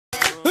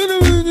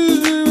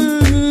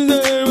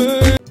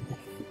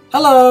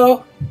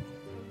Hello!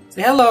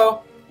 Say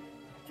hello.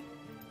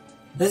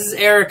 This is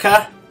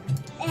Erika.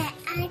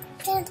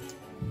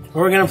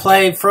 We're gonna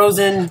play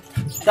Frozen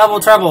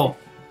Double Trouble.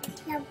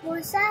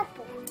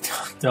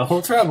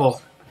 Double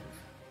Trouble.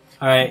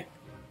 Alright.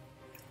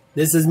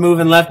 This is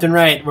moving left and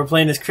right. We're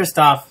playing as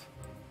Kristoff.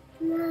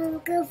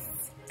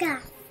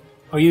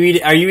 Are you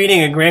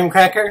eating a graham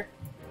cracker?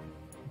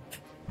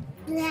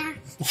 Yeah.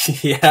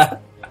 Yeah.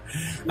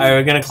 Alright,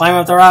 we're gonna climb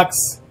up the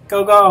rocks.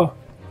 Go, go!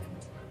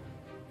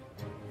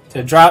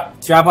 To drop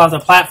off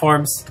the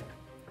platforms.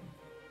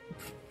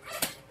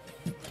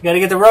 You gotta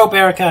get the rope,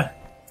 Erika.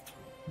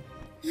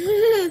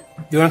 You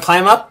wanna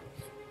climb up?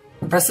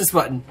 Press this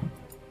button.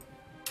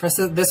 Press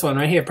this one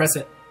right here. Press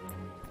it.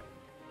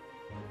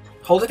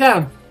 Hold it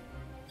down.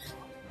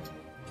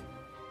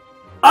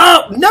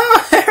 Oh no,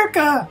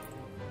 Erika!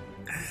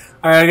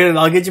 Alright,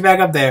 I'll get you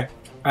back up there.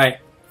 Alright,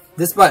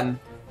 this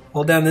button.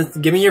 Hold down this.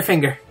 Give me your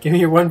finger. Give me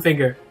your one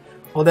finger.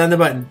 Hold down the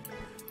button.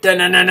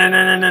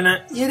 Da-na-na-na-na-na-na.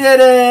 You did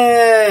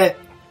it!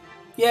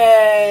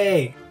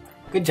 Yay!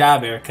 Good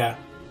job, Erika.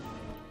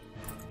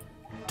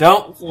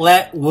 Don't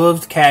let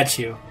wolves catch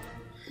you.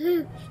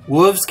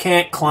 Wolves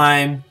can't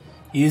climb.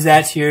 Use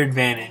that to your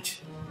advantage.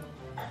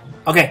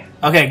 Okay,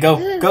 okay, go.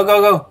 Go, go,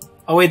 go.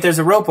 Oh wait, there's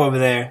a rope over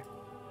there.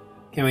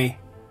 Can we...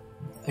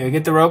 Can we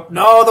get the rope?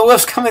 No, the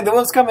wolf's coming, the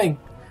wolf's coming!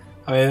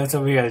 Okay, that's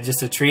over here.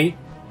 Just a tree?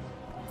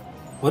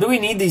 What do we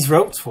need these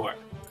ropes for?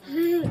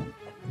 Do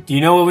you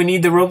know what we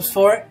need the ropes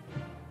for?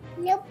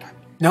 Nope.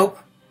 Nope.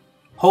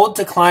 Hold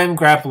to climb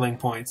grappling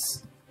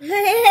points.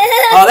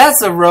 Oh, that's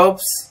the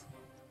ropes.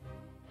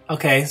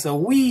 Okay, so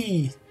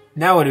we...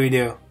 Now what do we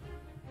do?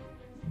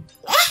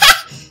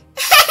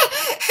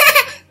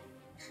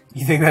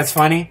 You think that's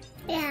funny?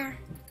 Yeah.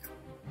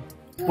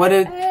 What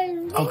did...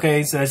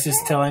 Okay, so that's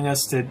just telling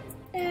us to...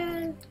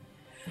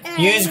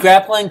 Use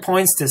grappling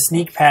points to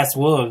sneak past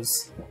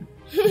wolves.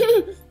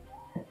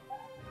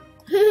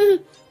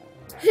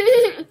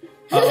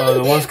 Uh-oh,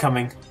 the wolf's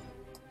coming.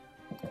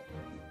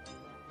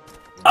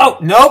 Oh,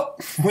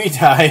 nope! We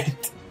died.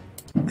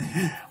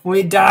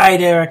 We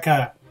died,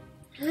 Erika.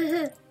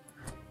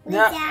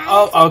 No,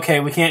 oh, okay,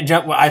 we can't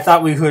jump. Well, I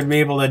thought we would be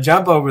able to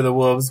jump over the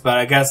wolves, but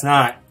I guess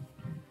not.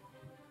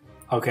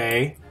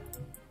 Okay.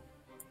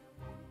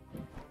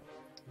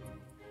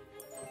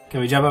 Can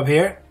we jump up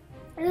here?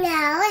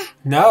 No.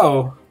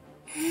 No.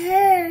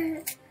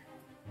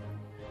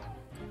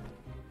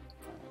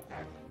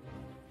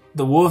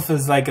 The wolf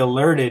is like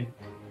alerted.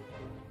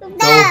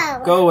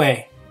 No. Go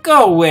away.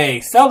 Go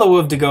away. Tell the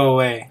wolf to go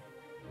away.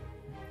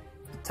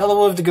 Tell the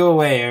wolf to go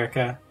away,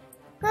 Erika.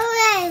 Go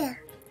away.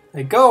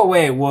 Like, go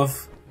away,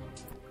 wolf.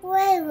 Go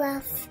away,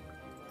 wolf.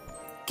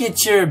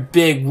 Get your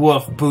big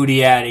wolf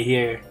booty out of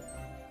here.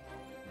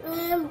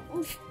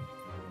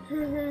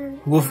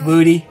 Wolf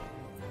booty.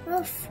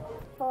 Wolf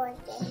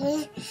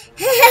booty.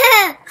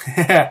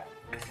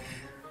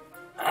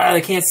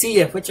 I can't see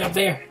you. Put you up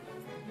there.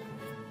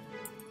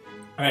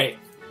 Alright.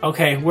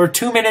 Okay, we're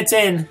 2 minutes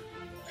in.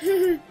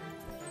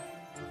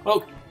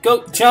 Oh,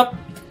 go, jump.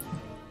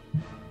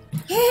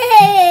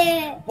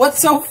 What's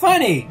so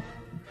funny?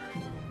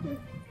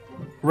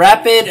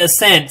 Rapid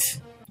ascent.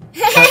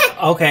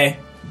 Okay.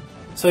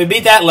 So we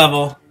beat that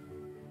level.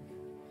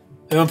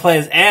 We're gonna play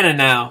as Anna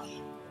now.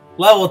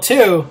 Level 2.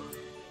 You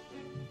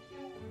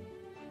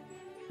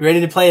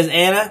ready to play as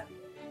Anna?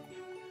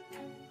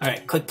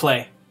 Alright, click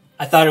play.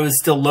 I thought it was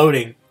still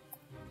loading.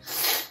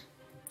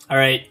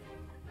 Alright.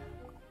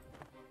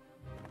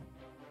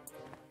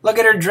 Look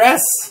at her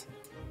dress.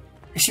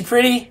 Is she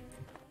pretty?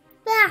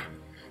 Yeah.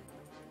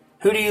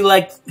 Who do you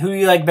like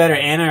better,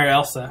 Anna or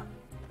Elsa?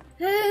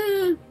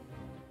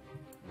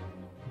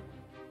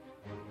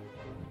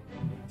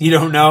 You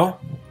don't know?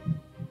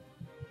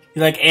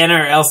 You like Anna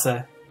or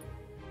Elsa?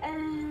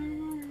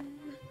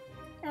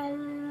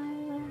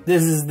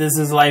 This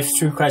is life's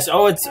true question.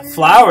 Oh, it's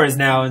flowers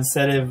now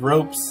instead of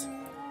ropes.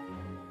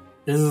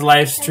 This is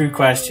life's true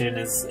question.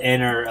 It's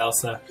Anna or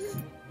Elsa.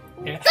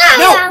 Yeah.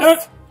 No, no.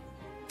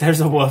 There's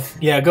a wolf.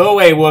 Yeah, go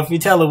away, wolf. You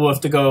tell the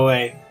wolf to go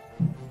away.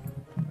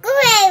 Go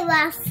away,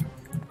 wolf.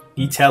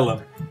 You tell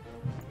him.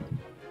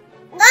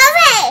 Go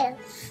away.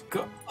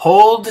 Go.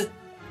 Hold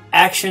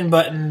action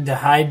button to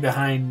hide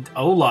behind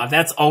Olaf.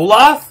 That's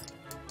Olaf?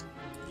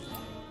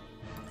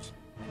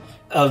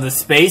 Oh, the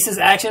space is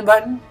action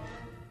button?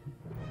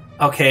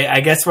 Okay,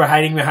 I guess we're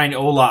hiding behind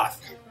Olaf.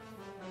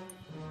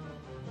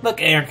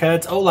 Look, Erika,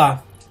 it's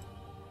Olaf.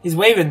 He's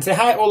waving. Say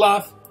hi,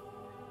 Olaf.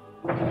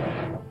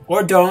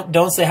 Or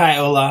don't say hi,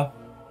 Olaf.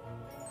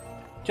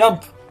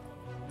 Jump.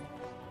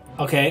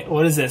 Okay,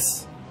 what is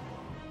this?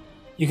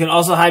 You can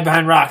also hide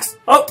behind rocks.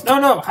 Oh,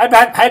 no, hide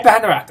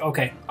behind the rock.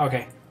 Okay,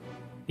 okay.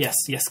 Yes,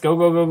 go,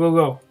 go, go, go,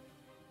 go.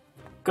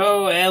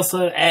 Go,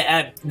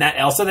 Elsa. Not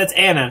Elsa, that's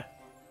Anna.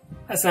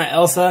 That's not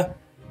Elsa.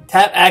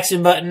 Tap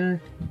action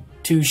button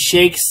to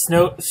shake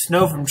snow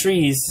from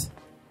trees.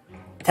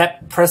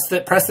 Press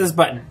this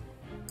button.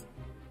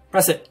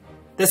 Press it.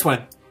 This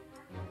one.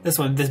 This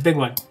big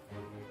one.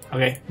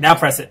 Okay, now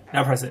press it.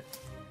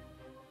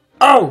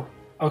 Oh!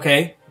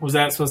 Okay, was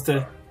that supposed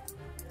to...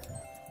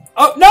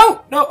 Oh,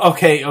 no! No!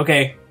 Okay,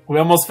 okay. We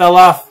almost fell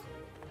off.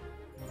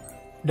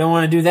 Don't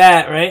want to do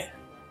that, right?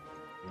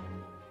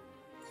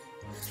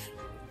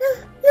 No,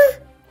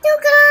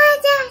 don't go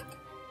like that.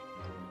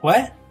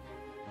 What?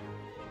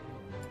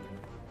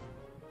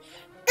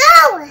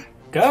 Go!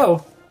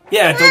 Go?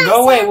 Yeah, don't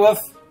go away, Wolf.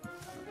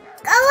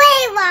 Go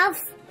away, Wolf.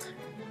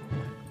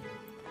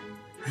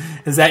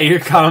 Is that your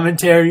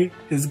commentary?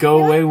 Is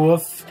go away,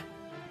 Wolf?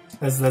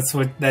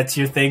 That's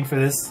your thing for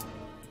this?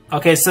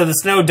 Okay, so the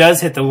snow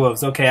does hit the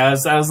wolves. Okay, I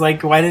was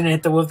like, why didn't it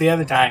hit the wolf the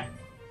other time?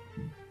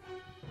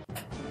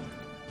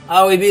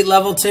 Oh, we beat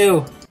level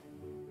 2.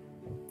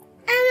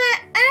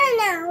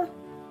 Anna.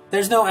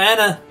 There's no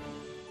Anna.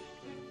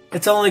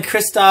 It's only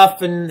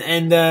Kristoff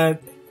and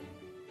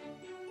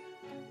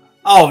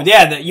oh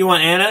yeah, you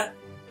want Anna?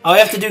 Oh, we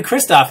have to do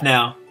Kristoff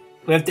now.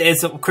 We have to.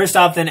 It's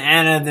Kristoff, then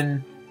Anna,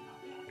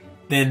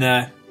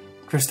 then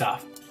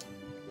Kristoff.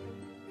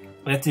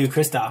 We have to do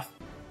Kristoff.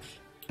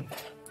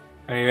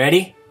 Are you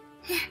ready?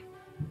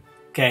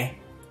 Okay.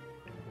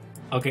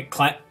 Okay,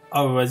 climb.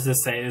 Oh, what does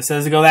this say? It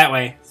says to go that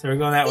way. So we're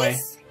going that way.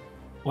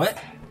 What?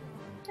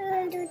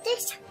 Do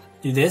this.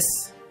 Do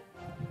this?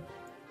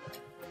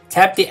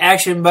 Tap the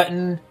action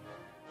button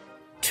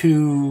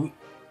to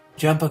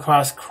jump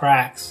across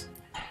cracks.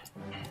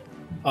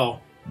 Oh.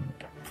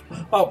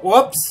 Oh,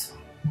 whoops.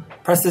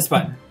 Press this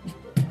button.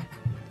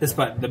 This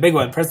button. The big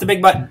one. Press the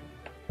big button.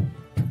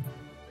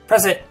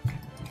 Press it.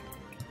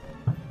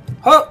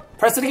 Oh,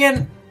 press it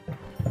again.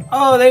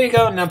 Oh, there you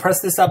go. Now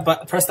press this up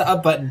button. Press the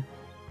up button.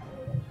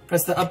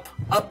 Press the up.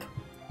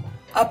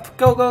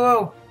 Go, go,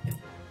 go.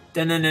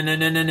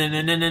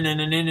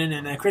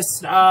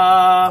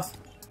 Kristoff.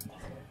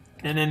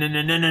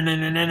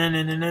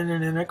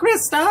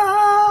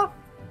 Kristoff.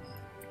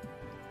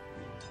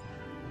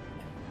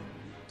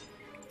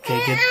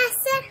 Okay, good.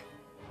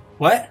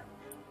 What?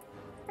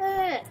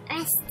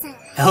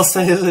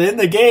 Elsa isn't in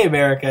the game,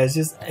 Erika.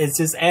 It's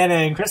just Anna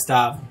and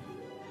Kristoff.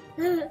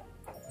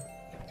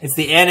 It's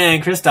the Anna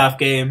and Kristoff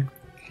game.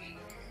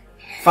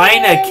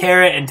 Find a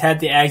carrot and tap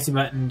the action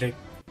button to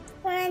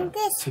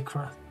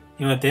cross.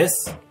 You want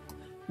this?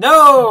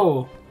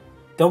 No!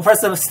 Don't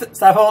press the.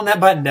 Stop holding that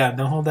button down.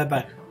 Don't hold that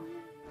button.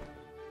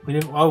 We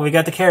didn't. Oh, we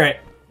got the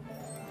carrot.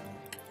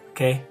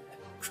 Okay.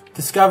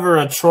 Discover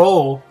a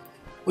troll.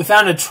 We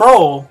found a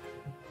troll.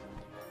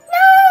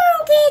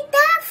 No, get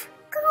off.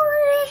 Go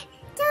away.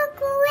 Don't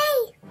go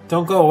away.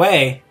 Don't go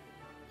away.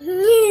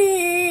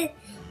 Take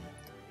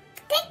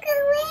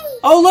away.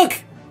 Oh,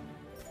 look!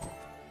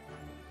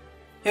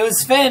 It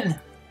was Finn.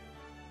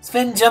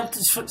 Finn jumped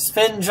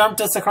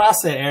us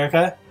across it,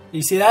 Erika.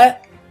 You see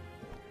that?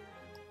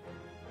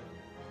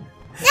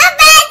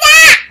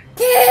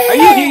 Are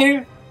you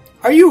here?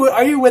 Are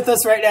you with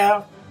us right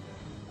now?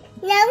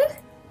 No.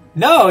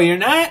 No, you're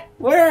not.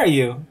 Where are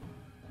you?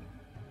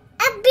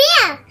 Up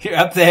here. You're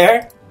up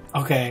there?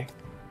 Okay.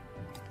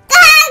 Go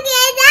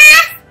get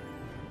off.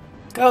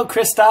 Go,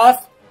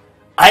 Kristoff.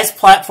 Ice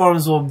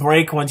platforms will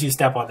break once you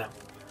step on them.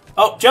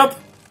 Oh, jump!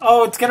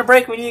 Oh, it's gonna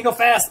break. We need to go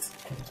fast.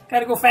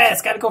 Gotta go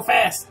fast. Gotta go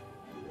fast.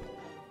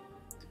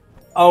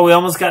 Oh, we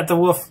almost got the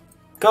wolf.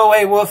 Go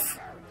away, wolf.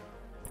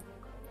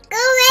 Go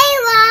away,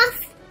 Wolf.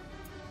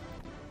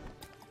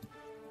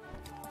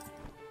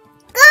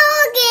 Go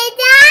get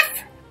off.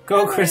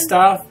 Go,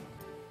 Kristoff.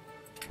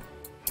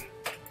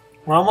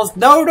 We're almost.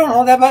 No, don't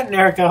hold that button,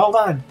 Erika. Hold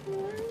on.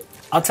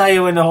 I'll tell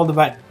you when to hold the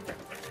button.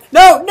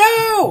 No,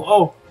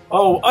 no!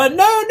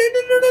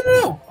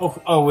 No.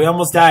 Oh, we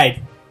almost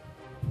died.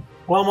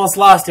 We almost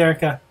lost,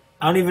 Erika.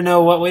 I don't even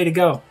know what way to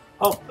go.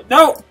 Oh,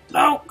 no,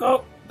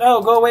 go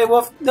away,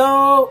 wolf.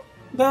 No.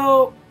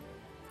 No,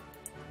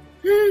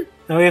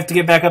 we have to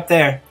get back up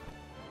there.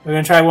 We're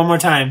gonna try one more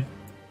time.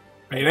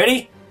 Are you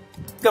ready?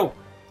 Go.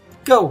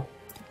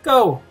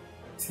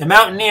 The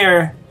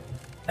Mountaineer.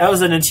 That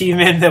was an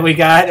achievement that we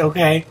got.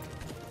 Okay.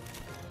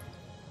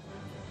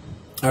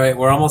 All right,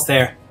 we're almost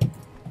there.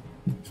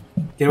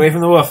 Get away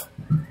from the wolf.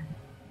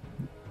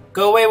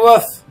 Go away,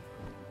 wolf.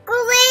 Go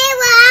away,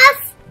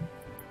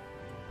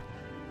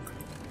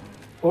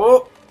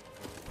 Wolf.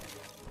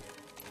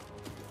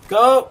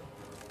 Oh.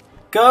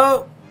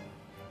 Go.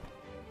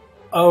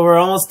 Oh, we're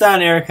almost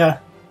done, Erika.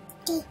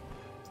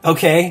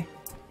 Okay.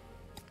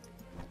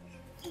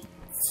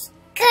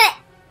 Good.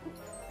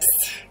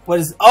 What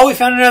is... Oh, we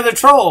found another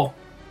troll.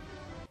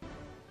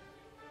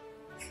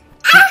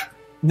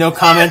 No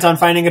comment on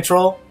finding a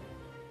troll?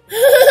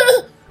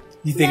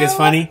 You think it's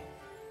funny?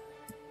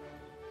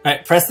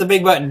 Alright, press the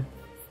big button.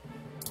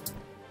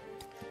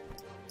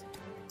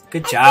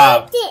 Good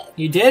job.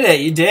 You did it.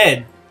 You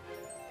did.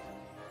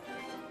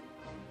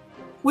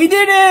 We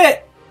did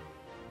it!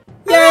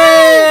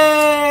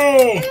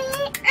 Yay!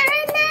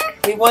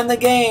 We won the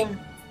game.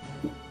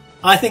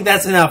 I think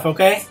that's enough,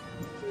 okay?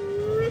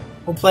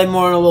 We'll play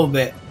more in a little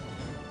bit.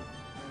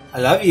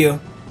 I love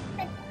you.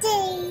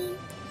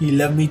 You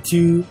love me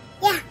too?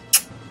 Yeah.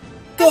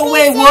 Go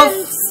away,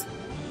 wolf!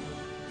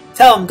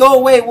 Tell him, go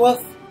away,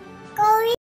 wolf!